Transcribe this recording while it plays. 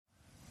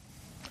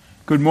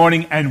Good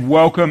morning and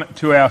welcome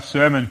to our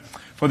sermon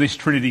for this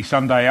Trinity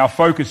Sunday. Our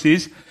focus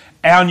is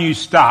our new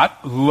start,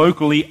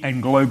 locally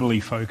and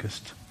globally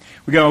focused.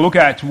 We're going to look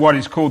at what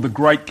is called the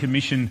Great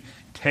Commission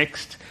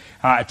text,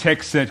 a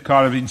text that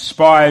kind of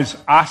inspires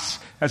us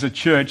as a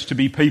church to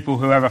be people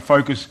who have a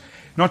focus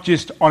not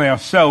just on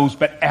ourselves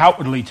but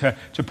outwardly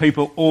to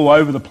people all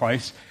over the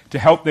place to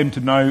help them to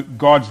know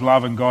God's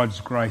love and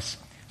God's grace.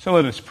 So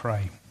let us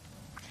pray.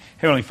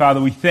 Heavenly Father,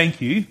 we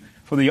thank you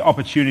for the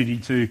opportunity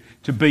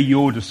to be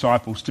your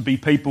disciples, to be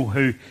people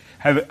who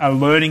are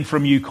learning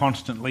from you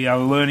constantly, are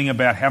learning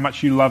about how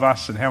much you love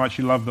us and how much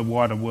you love the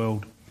wider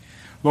world.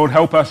 Lord,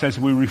 help us as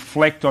we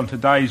reflect on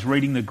today's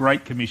reading the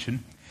Great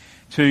Commission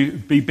to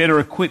be better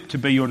equipped to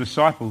be your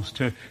disciples,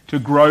 to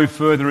grow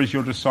further as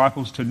your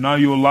disciples, to know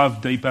your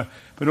love deeper,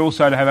 but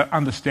also to have an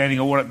understanding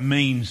of what it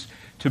means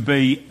to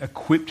be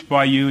equipped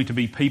by you, to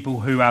be people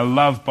who are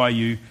loved by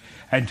you,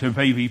 and to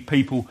be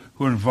people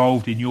who are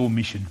involved in your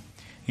mission.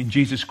 In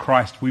Jesus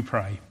Christ we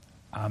pray.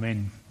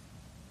 Amen.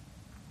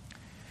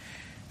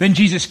 Then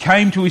Jesus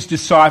came to his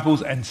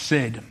disciples and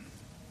said,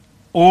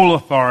 "All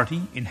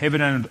authority in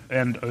heaven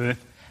and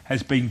earth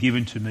has been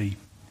given to me.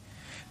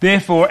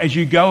 Therefore, as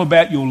you go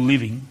about your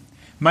living,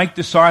 make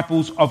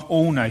disciples of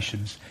all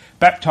nations,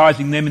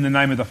 baptizing them in the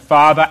name of the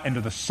Father and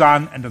of the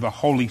Son and of the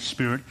Holy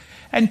Spirit,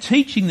 and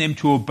teaching them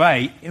to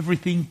obey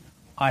everything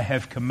I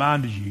have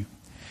commanded you.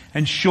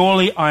 And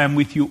surely I am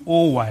with you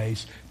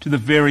always to the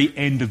very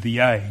end of the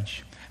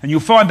age." And you'll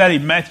find that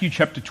in Matthew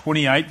chapter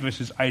 28,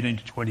 verses 18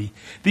 to 20.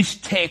 This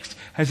text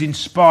has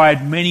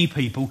inspired many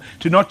people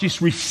to not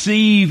just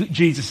receive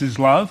Jesus'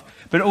 love,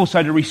 but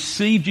also to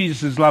receive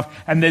Jesus' love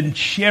and then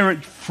share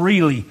it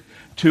freely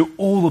to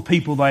all the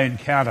people they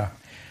encounter.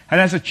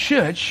 And as a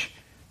church,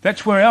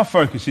 that's where our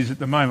focus is at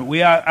the moment.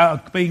 We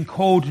are being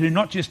called to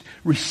not just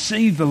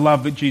receive the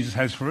love that Jesus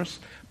has for us,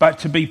 but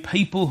to be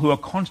people who are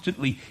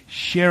constantly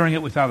sharing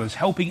it with others,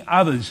 helping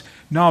others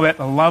know about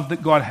the love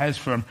that God has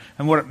for them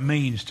and what it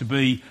means to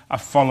be a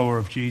follower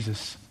of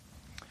Jesus.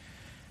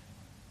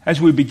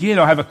 As we begin,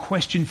 I have a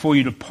question for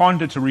you to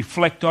ponder, to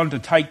reflect on, to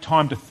take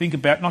time to think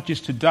about, not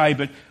just today,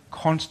 but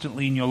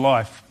constantly in your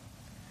life.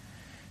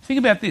 Think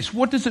about this.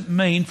 What does it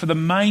mean for the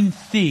main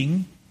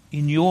thing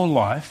in your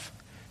life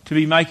to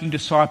be making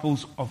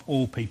disciples of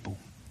all people?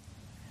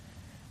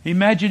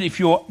 Imagine if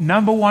your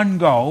number one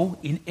goal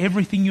in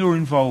everything you're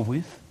involved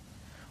with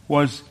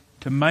was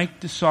to make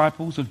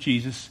disciples of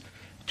Jesus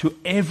to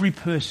every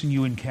person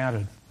you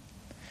encountered.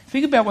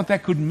 Think about what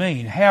that could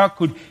mean, how it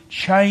could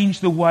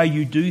change the way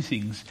you do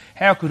things,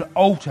 how it could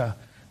alter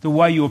the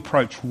way you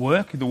approach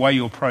work, the way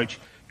you approach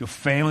your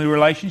family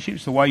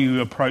relationships, the way you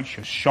approach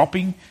your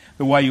shopping,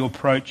 the way you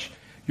approach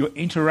your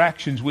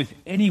interactions with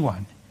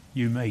anyone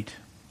you meet.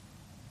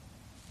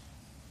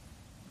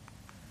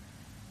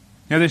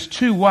 Now, there's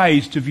two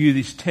ways to view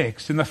this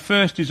text, and the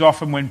first is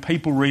often when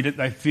people read it,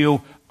 they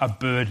feel a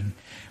burden.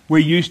 We're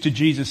used to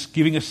Jesus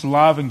giving us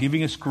love and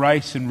giving us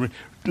grace and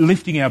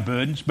lifting our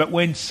burdens, but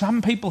when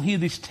some people hear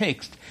this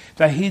text,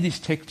 they hear this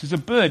text as a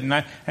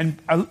burden.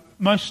 And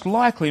most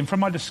likely, and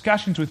from my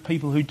discussions with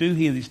people who do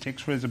hear this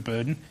text as a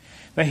burden,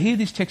 they hear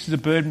this text as a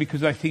burden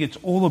because they think it's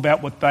all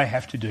about what they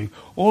have to do,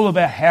 all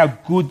about how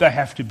good they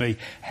have to be,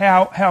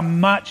 how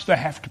much they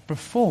have to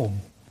perform.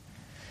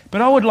 But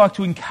I would like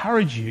to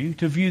encourage you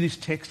to view this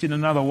text in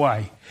another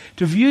way.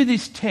 To view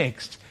this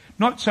text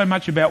not so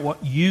much about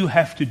what you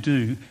have to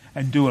do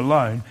and do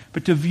alone,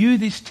 but to view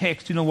this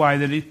text in a way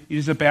that it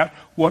is about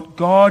what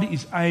God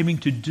is aiming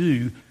to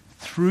do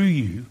through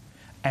you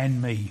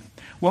and me.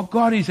 What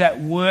God is at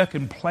work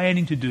and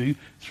planning to do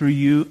through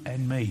you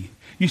and me.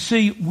 You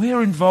see,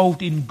 we're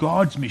involved in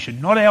God's mission,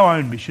 not our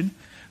own mission.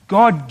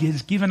 God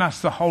has given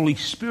us the Holy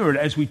Spirit,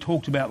 as we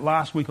talked about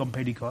last week on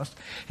Pentecost.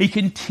 He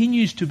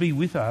continues to be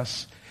with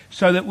us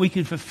so that we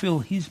can fulfill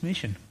his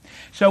mission.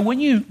 So when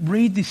you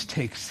read this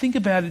text, think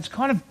about it. It's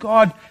kind of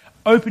God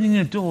opening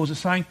the doors and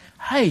saying,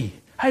 hey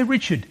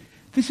Richard,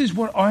 this is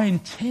what I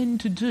intend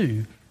to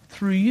do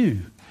through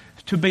you.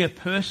 To be a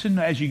person,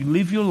 as you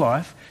live your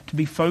life, to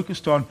be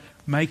focused on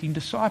making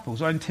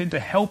disciples. I intend to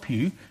help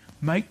you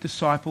make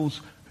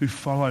disciples who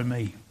follow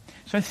me.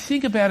 So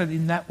think about it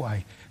in that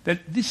way,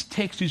 that this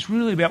text is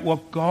really about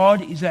what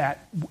God is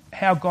at,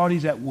 how God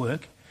is at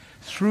work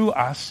through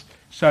us,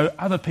 so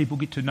other people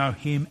get to know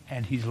him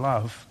and his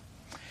love.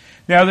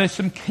 Now, there's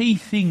some key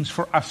things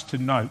for us to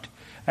note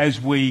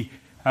as we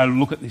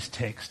look at this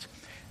text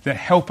that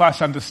help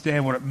us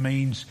understand what it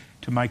means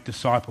to make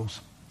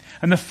disciples.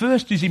 And the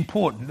first is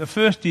important. The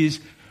first is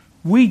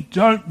we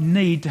don't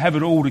need to have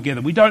it all together.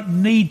 We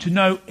don't need to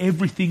know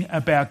everything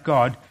about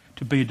God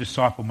to be a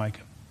disciple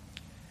maker.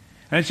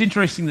 And it's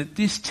interesting that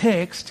this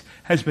text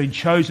has been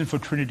chosen for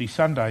Trinity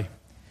Sunday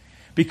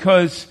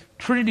because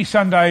Trinity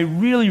Sunday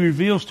really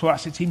reveals to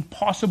us it's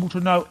impossible to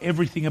know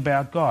everything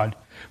about God.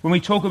 When we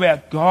talk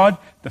about God,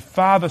 the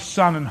Father,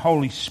 Son and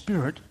Holy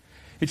Spirit,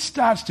 it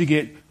starts to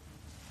get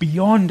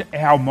beyond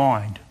our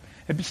mind.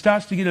 It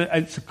starts to get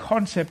it's a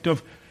concept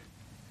of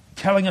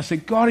telling us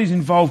that God is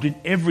involved in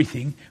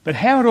everything, but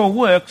how it all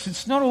works,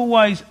 it's not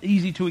always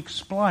easy to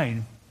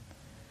explain.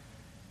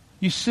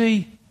 You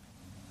see,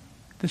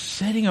 the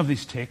setting of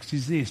this text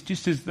is this,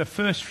 just as the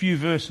first few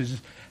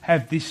verses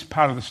have this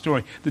part of the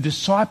story. The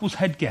disciples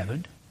had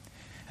gathered,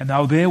 and they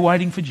were there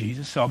waiting for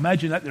Jesus. So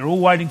imagine that, they're all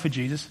waiting for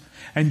Jesus.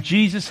 And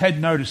Jesus had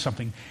noticed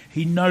something.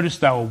 He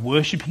noticed they were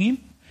worshipping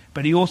him,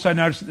 but he also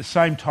noticed at the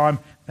same time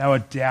they were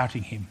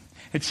doubting him.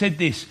 It said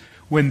this,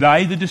 when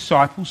they, the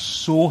disciples,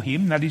 saw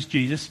him, that is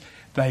Jesus,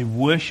 they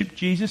worshipped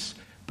Jesus,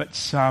 but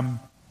some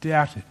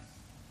doubted.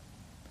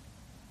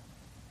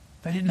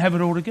 They didn't have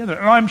it all together.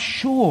 And I'm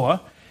sure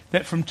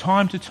that from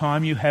time to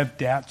time you have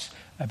doubts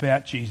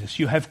about Jesus.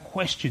 You have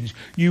questions.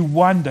 You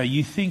wonder.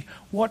 You think,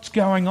 what's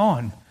going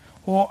on?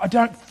 Or, I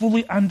don't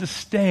fully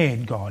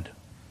understand God.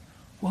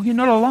 Well, you're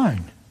not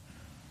alone.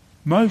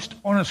 Most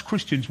honest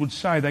Christians would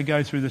say they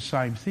go through the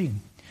same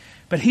thing.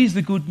 But here's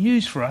the good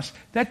news for us.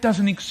 That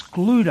doesn't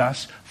exclude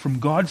us from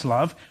God's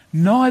love.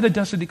 Neither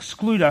does it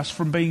exclude us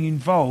from being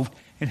involved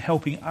in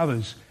helping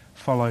others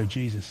follow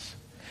Jesus.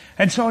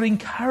 And so I'd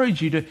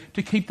encourage you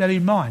to keep that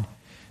in mind.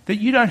 That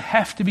you don't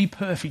have to be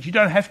perfect. You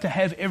don't have to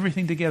have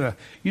everything together.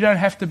 You don't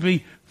have to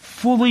be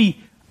fully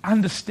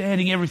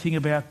understanding everything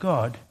about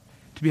God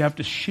to be able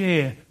to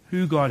share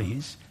who God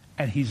is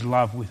and his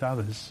love with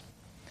others.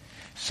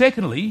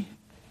 Secondly,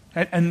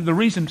 and the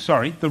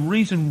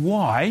reason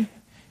why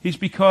is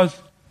because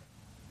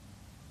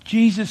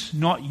Jesus,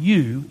 not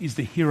you, is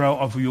the hero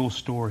of your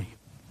story.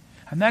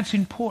 And that's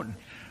important.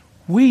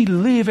 We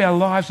live our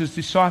lives as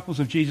disciples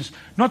of Jesus,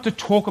 not to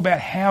talk about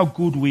how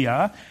good we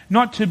are,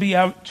 not to be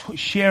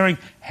sharing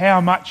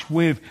how much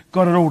we've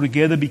got it all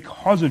together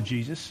because of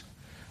Jesus,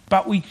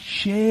 but we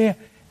share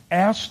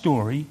our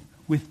story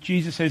with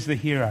Jesus as the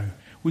hero.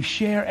 We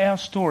share our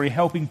story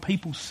helping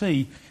people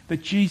see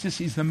that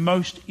Jesus is the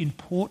most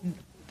important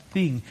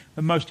thing,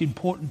 the most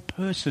important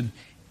person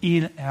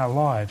in our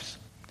lives.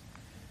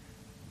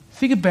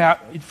 Think about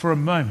it for a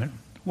moment,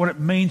 what it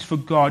means for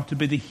God to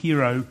be the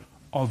hero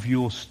of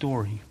your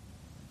story.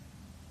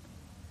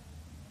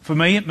 For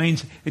me, it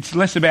means it's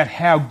less about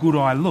how good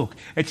I look.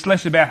 It's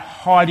less about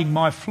hiding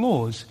my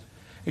flaws.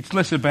 It's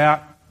less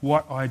about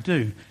what I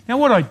do. Now,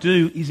 what I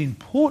do is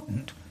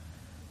important,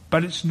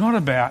 but it's not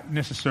about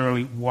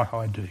necessarily what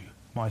I do,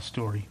 my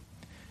story.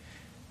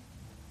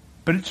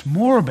 But it's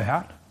more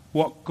about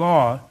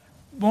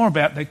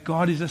that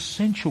God is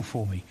essential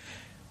for me.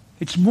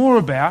 It's more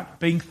about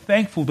being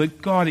thankful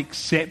that God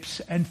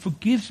accepts and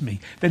forgives me,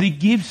 that he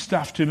gives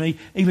stuff to me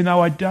even though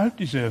I don't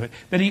deserve it,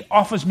 that he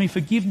offers me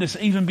forgiveness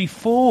even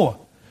before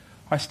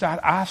I start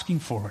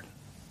asking for it.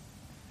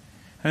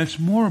 And it's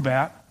more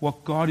about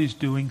what God is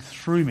doing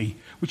through me,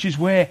 which is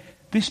where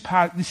this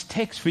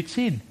text fits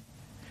in.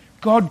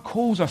 God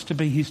calls us to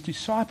be his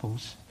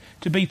disciples,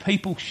 to be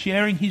people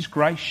sharing his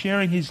grace,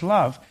 sharing his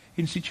love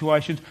in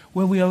situations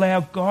where we allow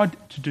God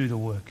to do the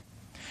work.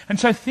 And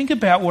so think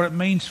about what it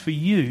means for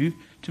you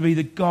to be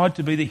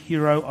the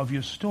hero of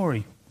your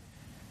story.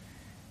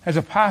 As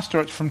a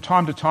pastor, from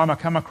time to time I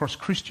come across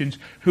Christians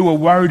who are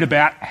worried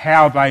about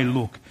how they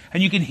look.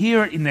 And you can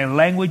hear it in their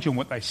language and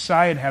what they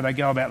say and how they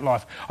go about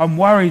life. I'm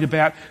worried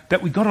about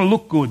that we've got to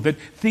look good, that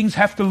things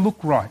have to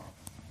look right.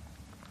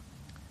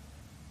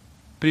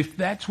 But if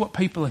that's what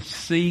people are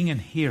seeing and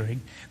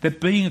hearing,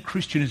 that being a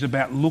Christian is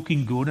about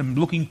looking good and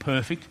looking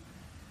perfect,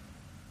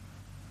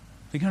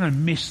 they're going to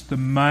miss the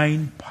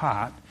main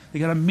part. They're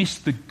going to miss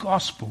the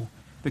gospel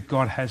that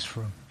God has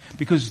for them.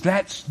 Because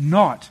that's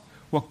not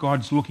what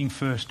God's looking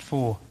first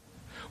for.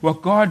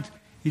 What God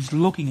is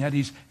looking at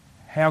is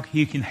how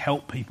he can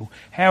help people,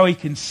 how he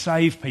can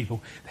save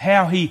people,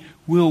 how he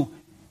will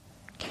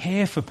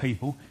care for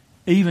people,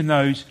 even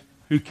those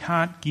who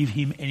can't give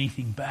him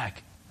anything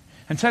back.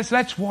 And so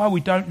that's why we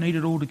don't need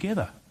it all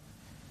together.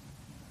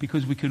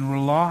 Because we can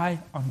rely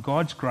on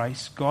God's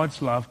grace,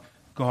 God's love,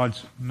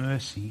 God's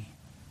mercy.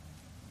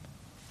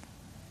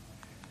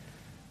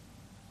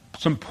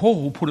 St.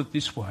 Paul put it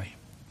this way: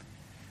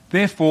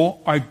 therefore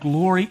I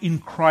glory in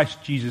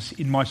Christ Jesus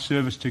in my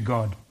service to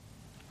God.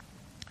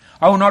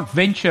 I will not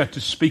venture to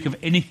speak of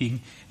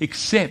anything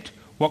except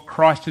what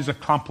Christ has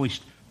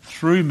accomplished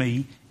through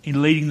me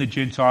in leading the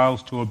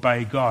Gentiles to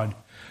obey God,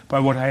 by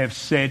what I have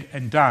said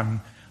and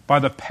done, by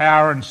the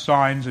power and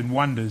signs and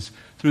wonders,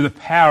 through the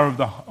power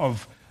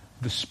of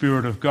the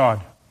Spirit of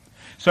God.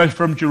 So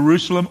from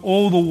Jerusalem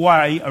all the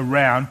way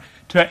around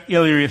to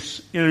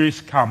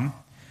Illyricum,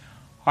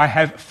 I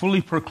have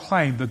fully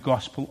proclaimed the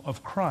gospel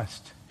of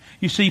Christ.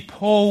 You see,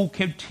 Paul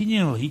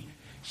continually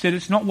said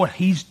it's not what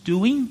he's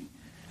doing,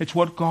 it's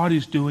what God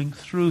is doing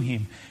through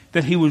him,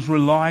 that he was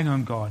relying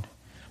on God.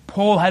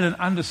 Paul had an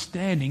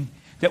understanding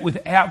that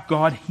without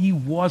God he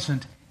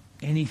wasn't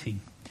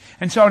anything.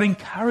 And so I'd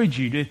encourage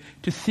you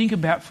to think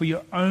about for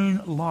your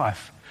own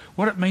life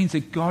what it means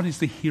that God is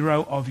the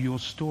hero of your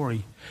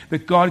story,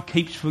 that God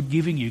keeps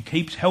forgiving you,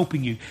 keeps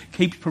helping you,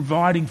 keeps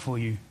providing for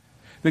you,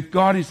 that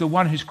God is the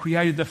one who's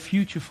created the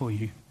future for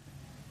you.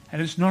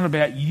 And it's not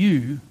about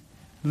you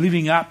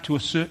living up to a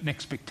certain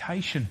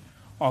expectation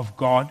of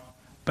God,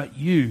 but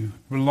you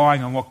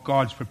relying on what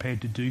God's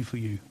prepared to do for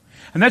you.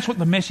 And that's what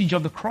the message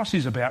of the cross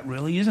is about,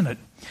 really, isn't it?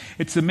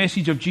 It's the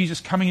message of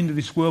Jesus coming into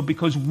this world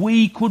because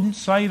we couldn't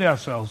save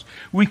ourselves.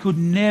 We could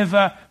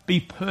never be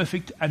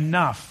perfect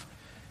enough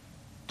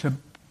to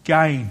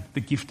gain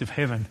the gift of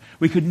heaven.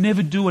 We could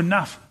never do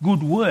enough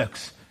good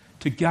works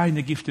to gain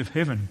the gift of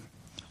heaven.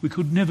 We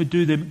could never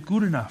do them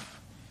good enough.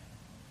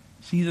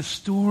 See, the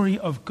story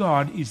of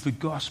God is the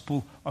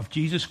gospel of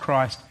Jesus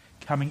Christ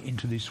coming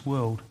into this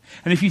world.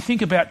 And if you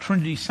think about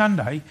Trinity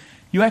Sunday,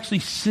 you actually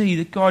see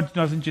that God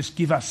doesn't just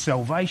give us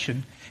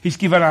salvation, He's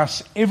given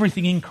us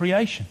everything in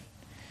creation.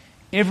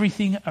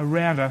 Everything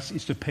around us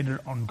is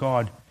dependent on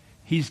God,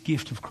 His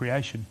gift of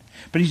creation.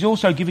 But He's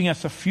also giving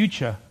us a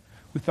future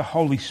with the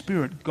Holy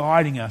Spirit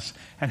guiding us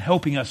and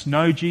helping us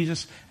know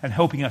Jesus and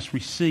helping us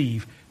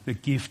receive the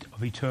gift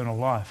of eternal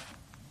life.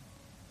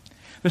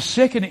 The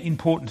second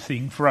important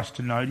thing for us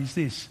to note is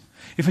this.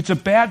 If it's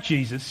about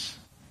Jesus,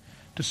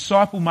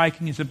 disciple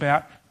making is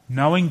about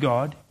knowing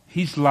God,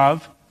 His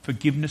love,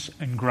 forgiveness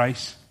and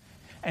grace,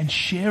 and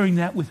sharing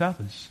that with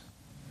others.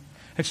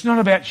 It's not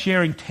about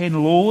sharing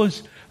 10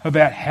 laws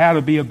about how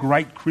to be a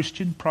great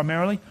Christian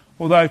primarily,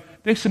 although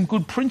there's some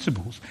good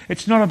principles.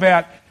 It's not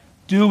about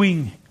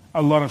doing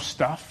a lot of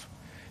stuff.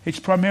 It's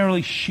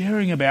primarily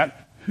sharing about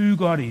who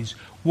God is,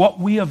 what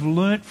we have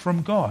learnt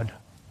from God.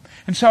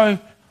 And so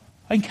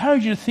I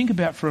encourage you to think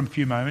about for a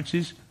few moments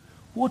is,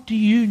 what do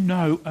you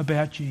know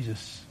about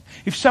Jesus?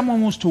 If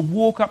someone was to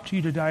walk up to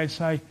you today and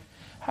say,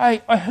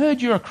 hey, I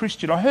heard you're a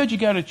Christian. I heard you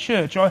go to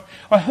church. I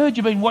heard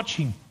you've been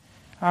watching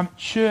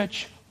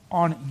church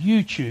on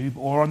YouTube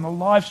or on the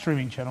live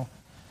streaming channel.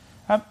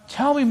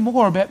 Tell me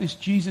more about this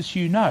Jesus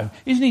you know.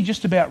 Isn't He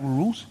just about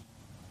rules?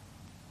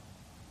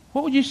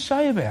 What would you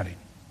say about Him?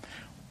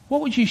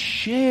 What would you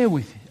share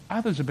with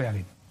others about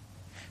Him?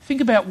 Think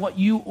about what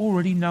you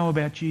already know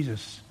about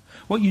Jesus,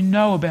 what you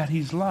know about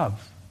His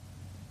love,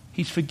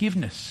 His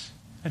forgiveness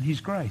and His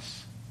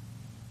grace.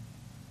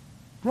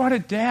 Write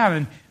it down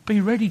and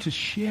be ready to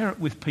share it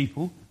with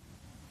people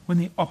when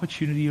the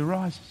opportunity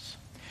arises.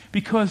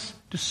 Because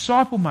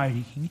disciple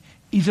making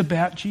is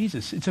about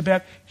Jesus. It's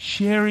about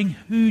sharing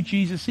who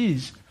Jesus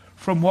is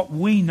from what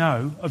we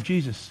know of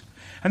Jesus.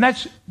 And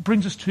that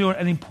brings us to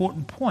an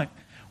important point.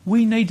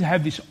 We need to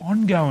have this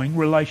ongoing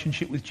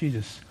relationship with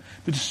Jesus.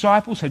 The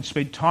disciples had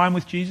spent time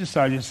with Jesus.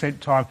 They had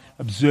spent time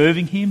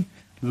observing Him,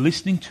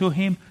 listening to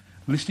Him,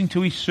 listening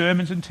to His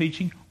sermons and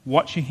teaching,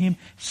 watching Him,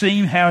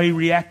 seeing how He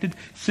reacted,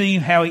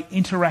 seeing how He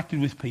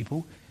interacted with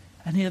people.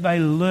 And they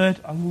learnt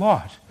a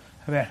lot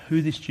about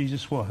who this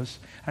Jesus was,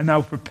 and they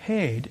were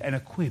prepared and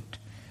equipped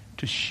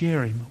to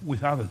share Him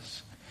with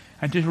others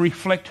and to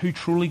reflect who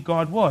truly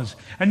God was.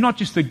 And not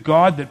just the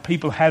God that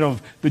people had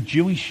of the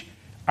Jewish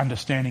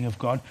understanding of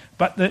God,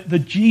 but the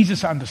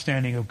Jesus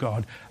understanding of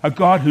God. A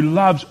God who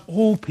loves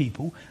all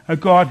people, a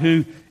God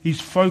who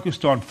is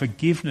focused on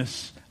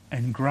forgiveness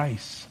and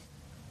grace.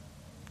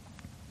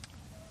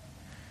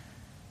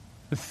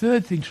 The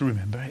third thing to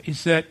remember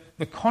is that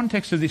the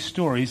context of this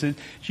story is that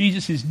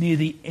Jesus is near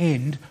the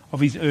end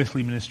of His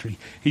earthly ministry.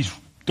 He's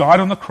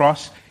died on the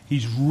cross,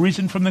 He's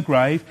risen from the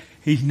grave,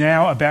 He's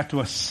now about to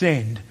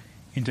ascend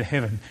into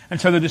heaven. And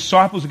so the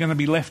disciples are going to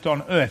be left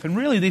on earth. And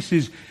really this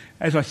is,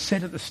 as I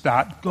said at the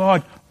start,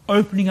 God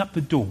opening up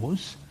the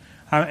doors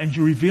and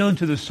revealing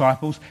to the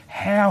disciples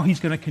how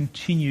He's going to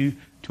continue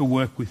to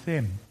work with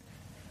them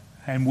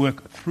and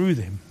work through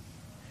them.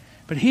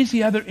 But here's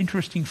the other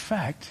interesting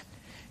fact,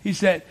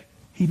 is that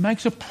He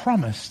makes a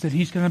promise that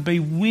He's going to be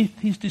with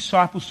His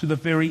disciples to the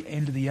very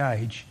end of the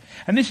age.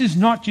 And this is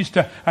not just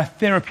a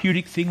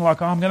therapeutic thing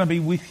like, I'm going to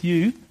be with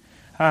you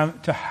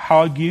to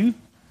hug you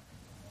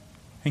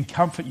and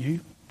comfort you.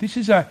 This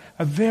is a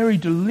very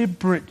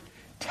deliberate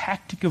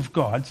tactic of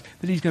God's,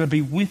 that He's going to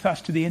be with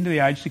us to the end of the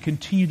age to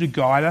continue to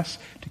guide us,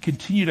 to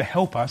continue to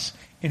help us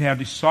in our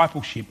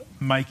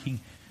discipleship-making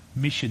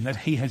mission that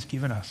He has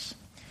given us.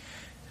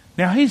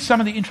 Now, here's some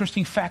of the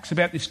interesting facts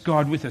about this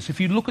God with us. If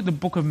you look at the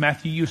book of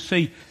Matthew, you'll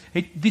see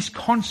this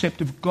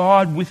concept of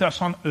God with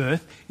us on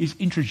earth is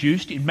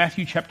introduced in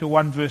Matthew chapter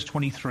 1, verse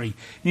 23,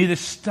 near the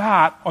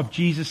start of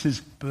Jesus'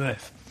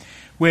 birth,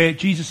 where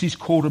Jesus is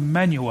called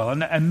Emmanuel.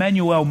 And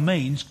Emmanuel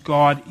means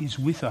God is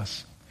with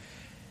us.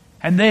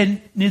 And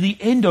then near the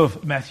end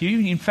of Matthew,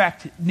 in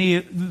fact,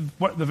 near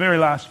the very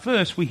last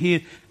verse, we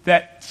hear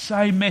that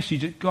same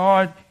message, that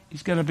God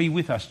is going to be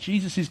with us.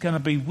 Jesus is going to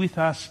be with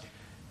us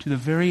to the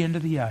very end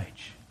of the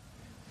age.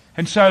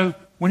 And so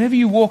whenever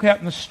you walk out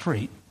in the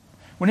street,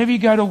 whenever you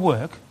go to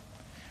work,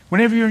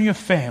 whenever you're in your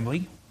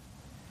family,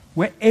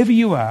 wherever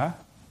you are,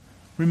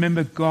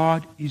 remember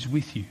God is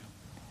with you.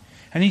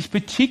 And He's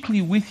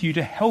particularly with you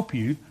to help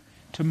you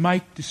to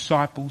make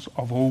disciples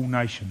of all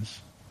nations,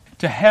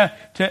 to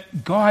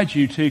guide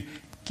you, to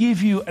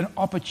give you an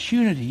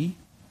opportunity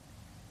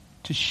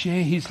to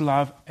share His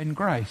love and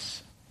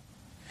grace.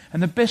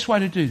 And the best way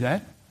to do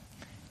that,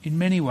 in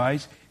many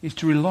ways, is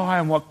to rely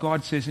on what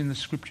God says in the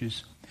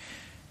Scriptures.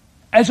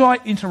 As I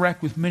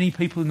interact with many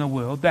people in the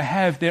world, they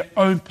have their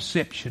own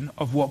perception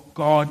of what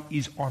God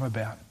is on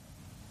about.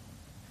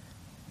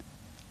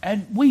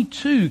 And we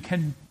too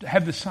can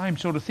have the same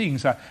sort of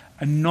things, a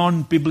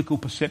non-biblical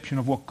perception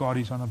of what God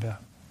is on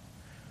about.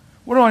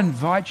 What I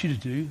invite you to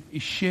do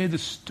is share the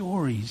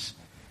stories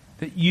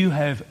that you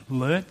have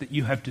learnt, that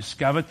you have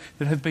discovered,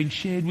 that have been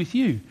shared with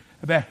you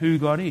about who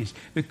God is.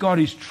 That God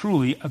is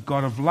truly a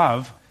God of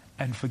love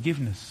and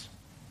forgiveness.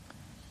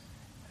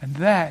 And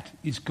that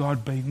is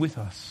God being with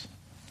us.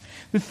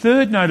 The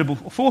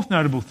fourth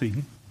notable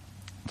thing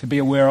to be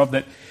aware of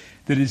that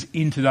is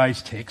in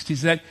today's text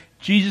is that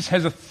Jesus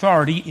has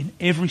authority in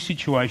every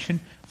situation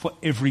for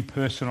every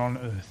person on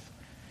earth.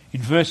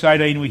 In verse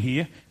 18 we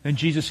hear, then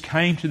Jesus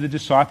came to the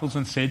disciples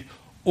and said,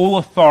 all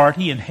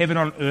authority in heaven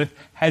and on earth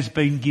has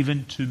been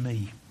given to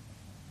me.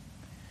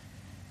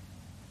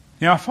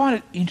 Now I find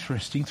it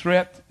interesting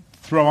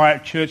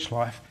throughout church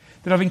life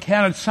that I've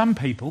encountered some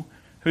people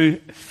who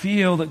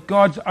feel that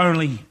God's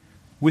only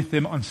with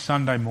them on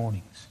Sunday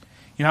mornings.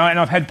 You know, and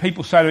I've had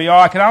people say to me,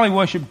 I can only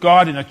worship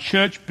God in a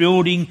church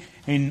building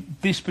in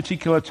this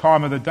particular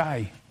time of the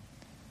day.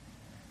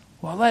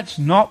 Well, that's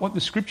not what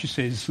the Scripture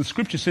says. The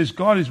Scripture says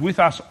God is with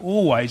us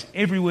always,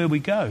 everywhere we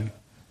go.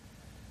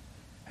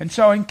 And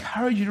so I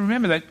encourage you to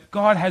remember that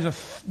God has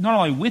not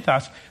only with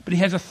us, but he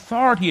has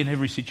authority in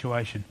every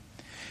situation.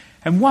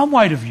 And one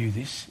way to view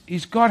this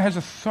is God has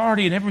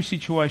authority in every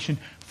situation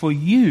for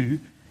you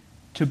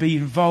to be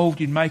involved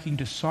in making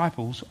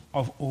disciples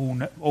of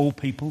all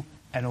people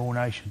and all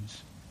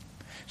nations.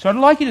 So I'd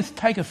like you to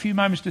take a few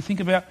moments to think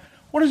about,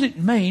 what does it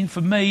mean for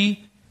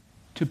me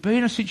to be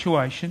in a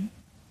situation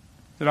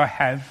that I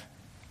have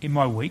in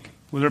my week,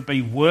 whether it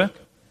be work,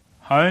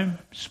 home,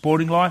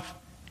 sporting life,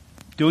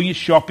 doing your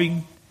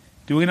shopping,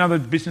 doing another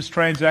business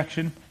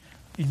transaction,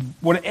 in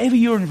whatever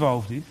you're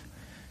involved with,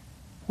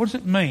 what does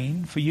it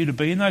mean for you to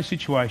be in those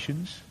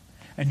situations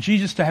and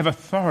Jesus to have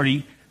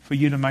authority for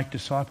you to make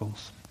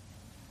disciples?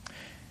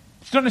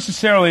 It's not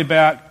necessarily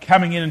about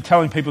coming in and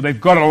telling people they've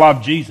got to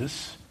love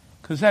Jesus,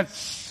 because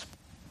that's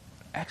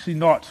actually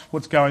not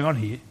what's going on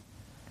here.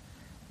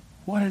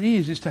 What it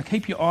is to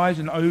keep your eyes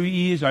and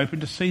ears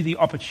open to see the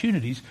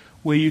opportunities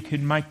where you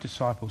can make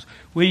disciples,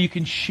 where you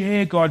can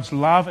share God's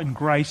love and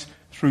grace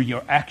through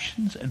your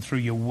actions and through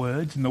your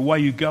words and the way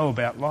you go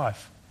about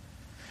life.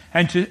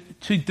 And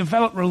to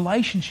develop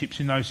relationships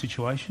in those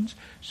situations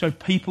so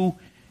people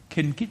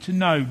can get to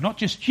know not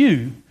just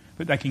you,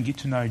 but they can get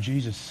to know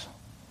Jesus.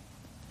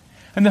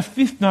 And the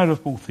fifth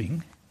notable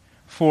thing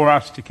for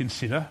us to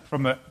consider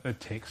from the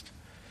text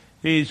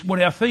is what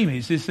our theme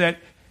is that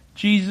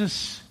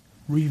Jesus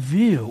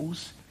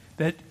reveals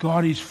that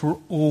God is for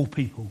all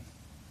people.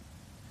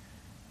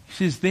 He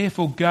says,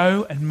 therefore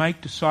go and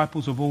make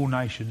disciples of all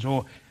nations,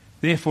 or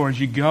therefore as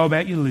you go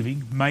about your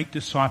living, make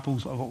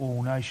disciples of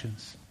all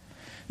nations.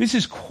 This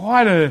is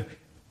quite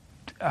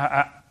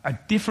a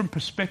different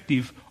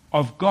perspective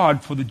of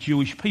God for the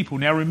Jewish people.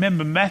 Now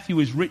remember, Matthew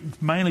is written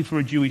mainly for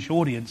a Jewish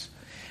audience.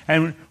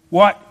 And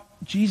what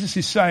Jesus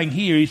is saying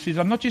here, he says,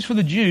 I'm not just for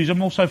the Jews,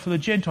 I'm also for the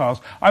Gentiles.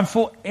 I'm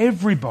for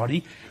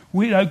everybody.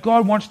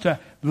 God wants to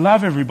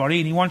love everybody,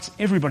 and he wants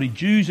everybody,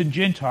 Jews and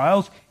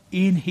Gentiles,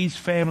 in his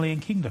family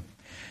and kingdom.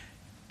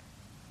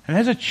 And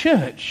as a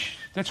church,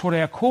 that's what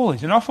our call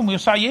is. And often we'll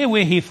say, yeah,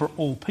 we're here for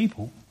all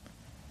people.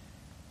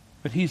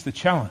 But here's the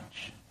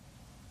challenge.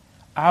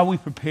 Are we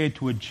prepared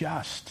to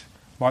adjust,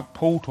 like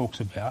Paul talks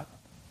about,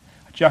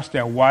 adjust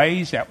our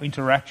ways, our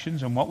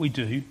interactions and what we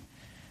do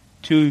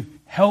to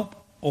help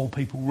all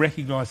people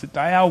recognise that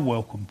they are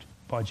welcomed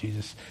by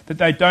Jesus, that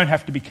they don't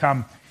have to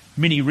become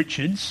mini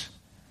Richards,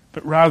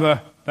 but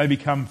rather they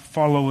become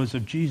followers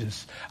of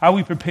Jesus? Are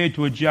we prepared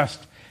to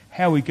adjust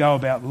how we go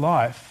about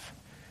life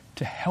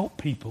to help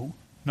people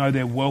know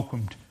they're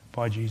welcomed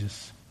by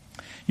Jesus?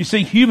 You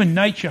see, human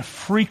nature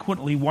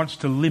frequently wants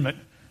to limit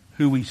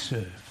who we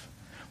serve.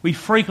 We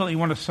frequently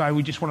want to say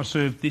we just want to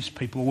serve this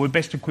people, or we're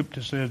best equipped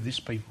to serve this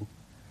people.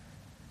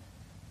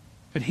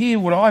 But here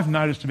what I've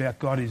noticed about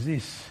God is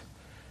this.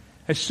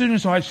 As soon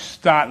as I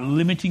start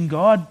limiting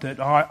God, that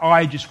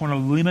I just want to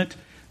limit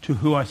to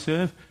who I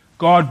serve,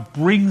 God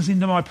brings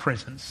into my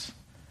presence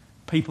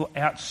people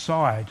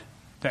outside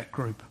that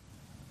group.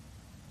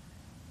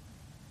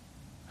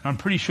 And I'm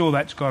pretty sure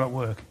that's God at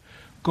work.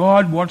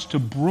 God wants to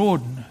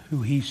broaden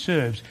who he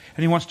serves,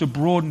 and he wants to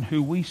broaden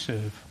who we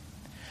serve.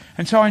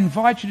 And so I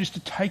invite you just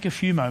to take a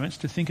few moments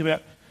to think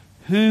about,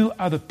 who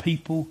are the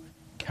people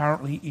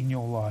currently in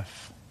your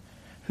life?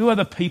 Who are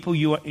the people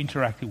you are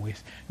interacting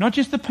with? Not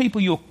just the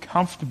people you're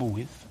comfortable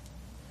with,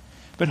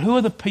 but who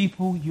are the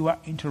people you are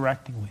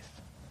interacting with?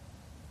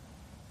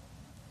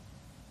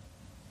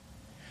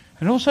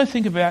 And also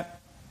think about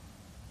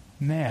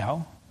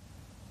now,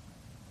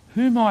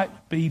 who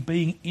might be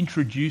being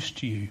introduced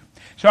to you?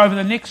 So over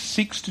the next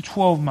 6 to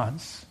 12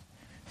 months,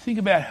 think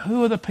about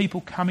who are the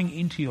people coming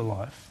into your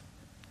life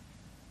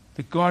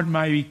that God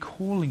may be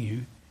calling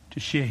you to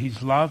share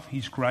his love,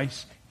 his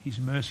grace, his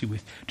mercy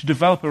with, to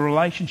develop a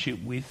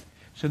relationship with,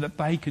 so that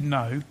they can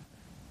know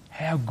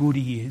how good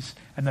he is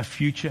and the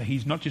future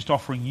he's not just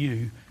offering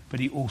you, but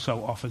he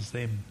also offers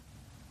them.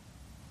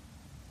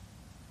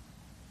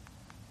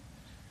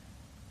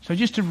 So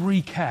just to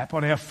recap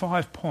on our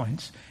 5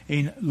 points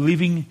in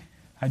living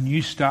a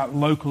new start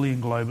locally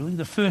and globally,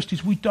 the first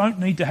is we don't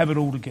need to have it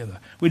all together.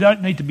 We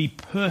don't need to be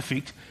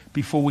perfect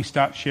before we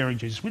start sharing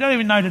Jesus. We don't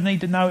even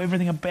need to know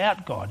everything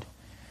about God.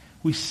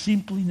 We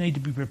simply need to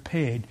be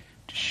prepared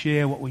to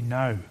share what we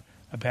know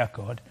about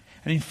God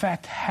and in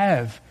fact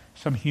have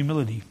some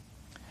humility.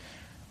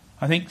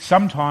 I think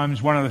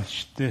sometimes one of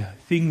the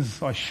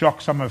things I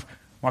shock some of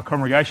my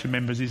congregation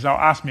members is they'll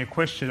ask me a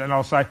question and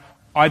I'll say,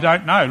 I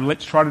don't know,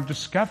 let's try to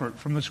discover it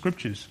from the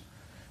Scriptures.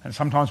 And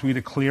sometimes we get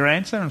a clear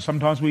answer and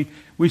sometimes we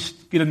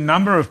get a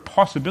number of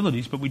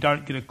possibilities but we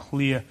don't get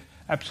a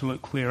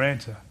absolute clear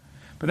answer.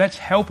 But that's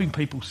helping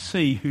people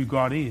see who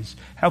God is,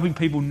 helping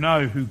people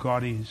know who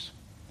God is.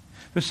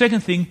 The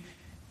second thing,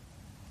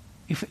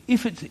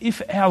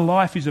 if our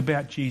life is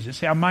about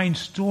Jesus, our main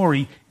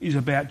story is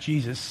about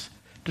Jesus,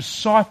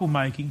 disciple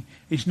making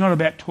is not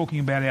about talking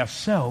about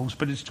ourselves,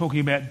 but it's talking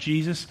about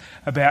Jesus,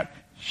 about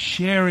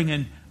sharing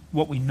in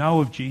what we know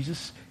of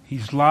Jesus,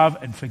 his love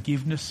and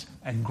forgiveness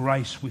and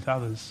grace with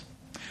others.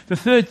 The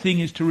third thing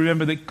is to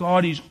remember that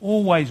God is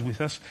always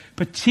with us,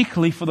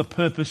 particularly for the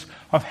purpose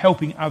of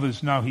helping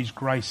others know his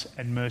grace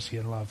and mercy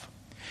and love.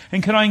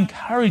 And can I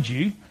encourage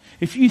you,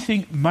 if you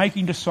think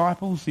making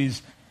disciples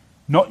is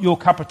not your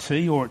cup of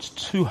tea or it's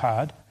too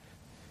hard,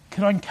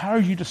 can I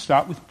encourage you to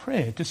start with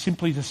prayer, to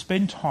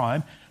spend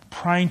time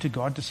praying to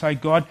God, to say,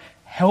 God,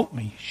 help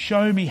me,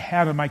 show me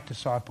how to make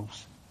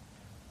disciples.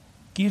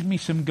 Give me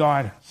some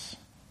guidance.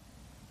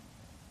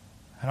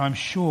 And I'm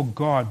sure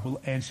God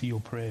will answer your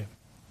prayer.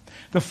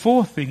 The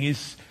fourth thing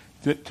is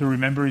to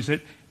remember is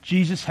that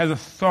Jesus has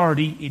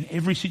authority in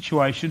every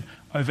situation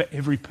over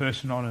every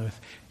person on earth.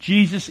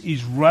 Jesus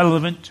is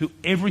relevant to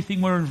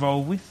everything we're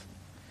involved with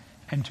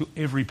and to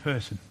every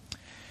person.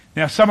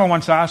 Now, someone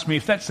once asked me,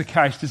 if that's the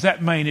case, does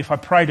that mean if I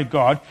pray to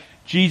God,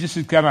 Jesus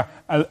is going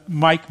to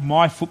make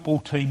my football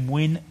team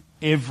win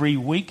every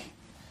week?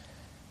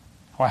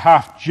 I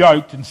half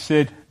joked and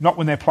said, not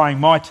when they're playing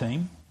my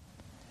team,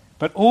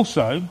 but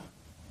also,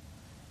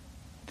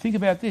 think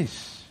about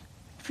this.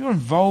 If you're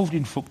involved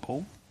in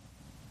football,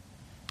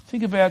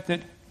 think about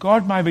that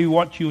God maybe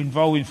wants you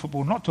involved in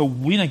football not to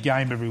win a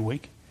game every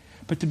week,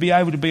 but to be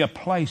able to be a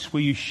place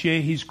where you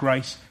share his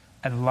grace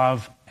and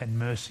love and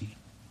mercy.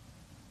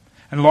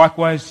 And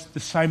likewise, the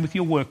same with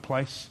your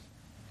workplace.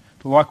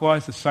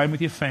 Likewise, the same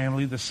with your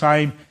family. The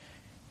same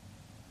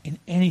in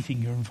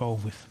anything you're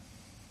involved with.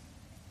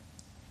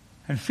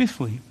 And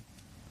fifthly,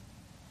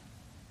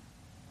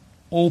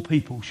 all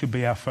people should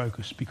be our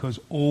focus because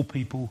all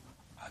people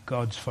are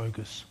God's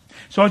focus.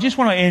 So I just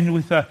want to end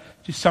with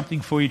just something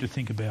for you to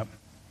think about.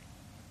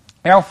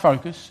 Our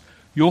focus,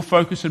 your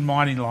focus and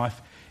mine in life,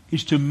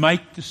 is to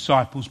make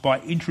disciples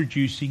by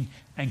introducing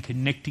and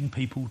connecting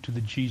people to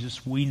the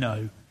Jesus we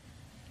know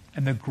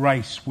and the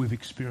grace we've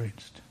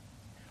experienced,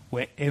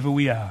 wherever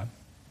we are.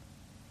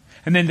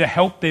 And then to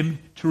help them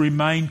to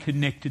remain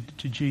connected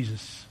to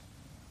Jesus.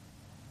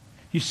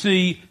 You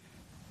see,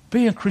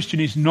 being a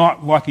Christian is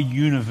not like a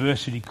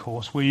university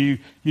course where you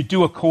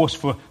do a course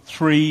for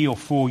 3 or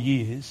 4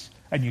 years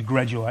and you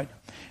graduate.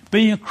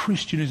 Being a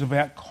Christian is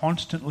about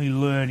constantly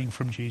learning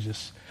from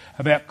Jesus,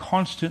 about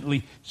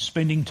constantly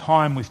spending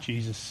time with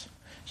Jesus,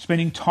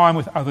 spending time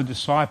with other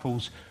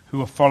disciples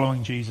who are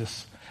following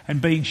Jesus, and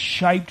being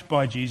shaped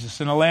by Jesus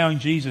and allowing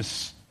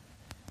Jesus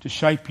to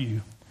shape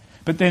you.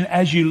 But then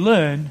as you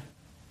learn,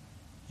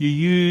 you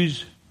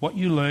use what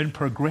you learn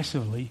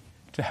progressively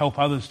to help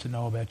others to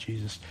know about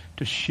Jesus,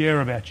 to share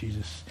about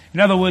Jesus. In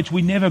other words,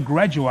 we never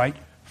graduate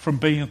from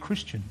being a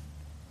Christian.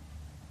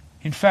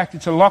 In fact,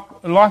 it's a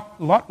lot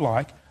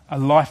like a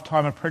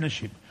lifetime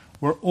apprenticeship.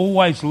 We're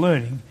always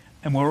learning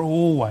and we're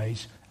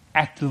always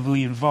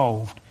actively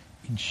involved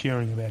in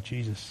sharing about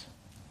Jesus.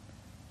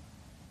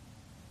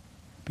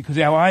 Because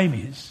our aim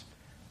is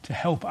to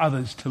help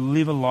others to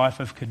live a life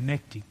of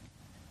connecting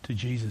to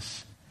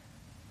Jesus,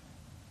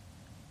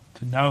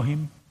 to know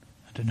him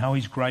and to know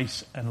his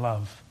grace and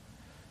love,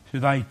 so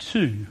they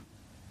too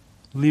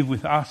live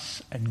with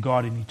us and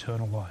God in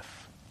eternal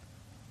life.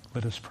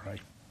 Let us pray.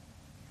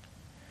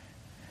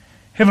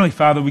 Heavenly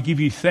Father, we give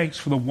you thanks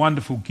for the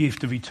wonderful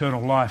gift of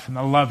eternal life and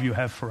the love you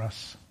have for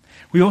us.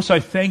 We also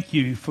thank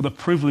you for the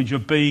privilege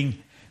of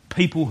being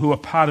people who are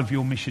part of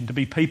your mission, to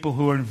be people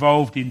who are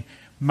involved in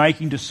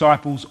making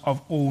disciples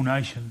of all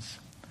nations.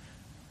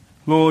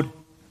 Lord,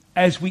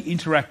 as we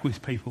interact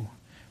with people,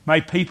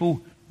 may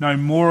people know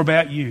more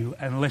about you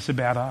and less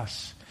about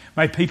us.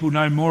 May people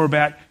know more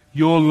about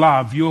your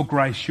love, your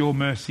grace, your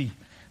mercy,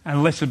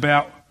 and less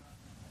about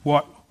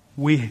what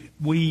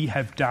we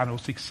have done or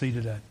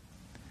succeeded at.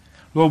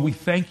 Lord, we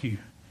thank you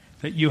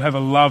that you have a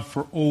love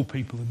for all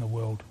people in the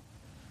world.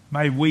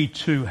 May we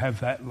too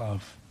have that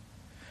love.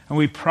 And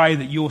we pray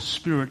that your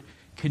Spirit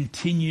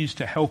continues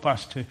to help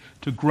us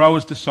to grow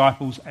as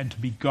disciples and to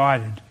be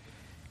guided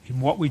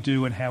in what we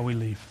do and how we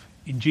live.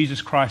 In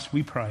Jesus Christ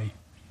we pray.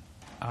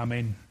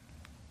 Amen.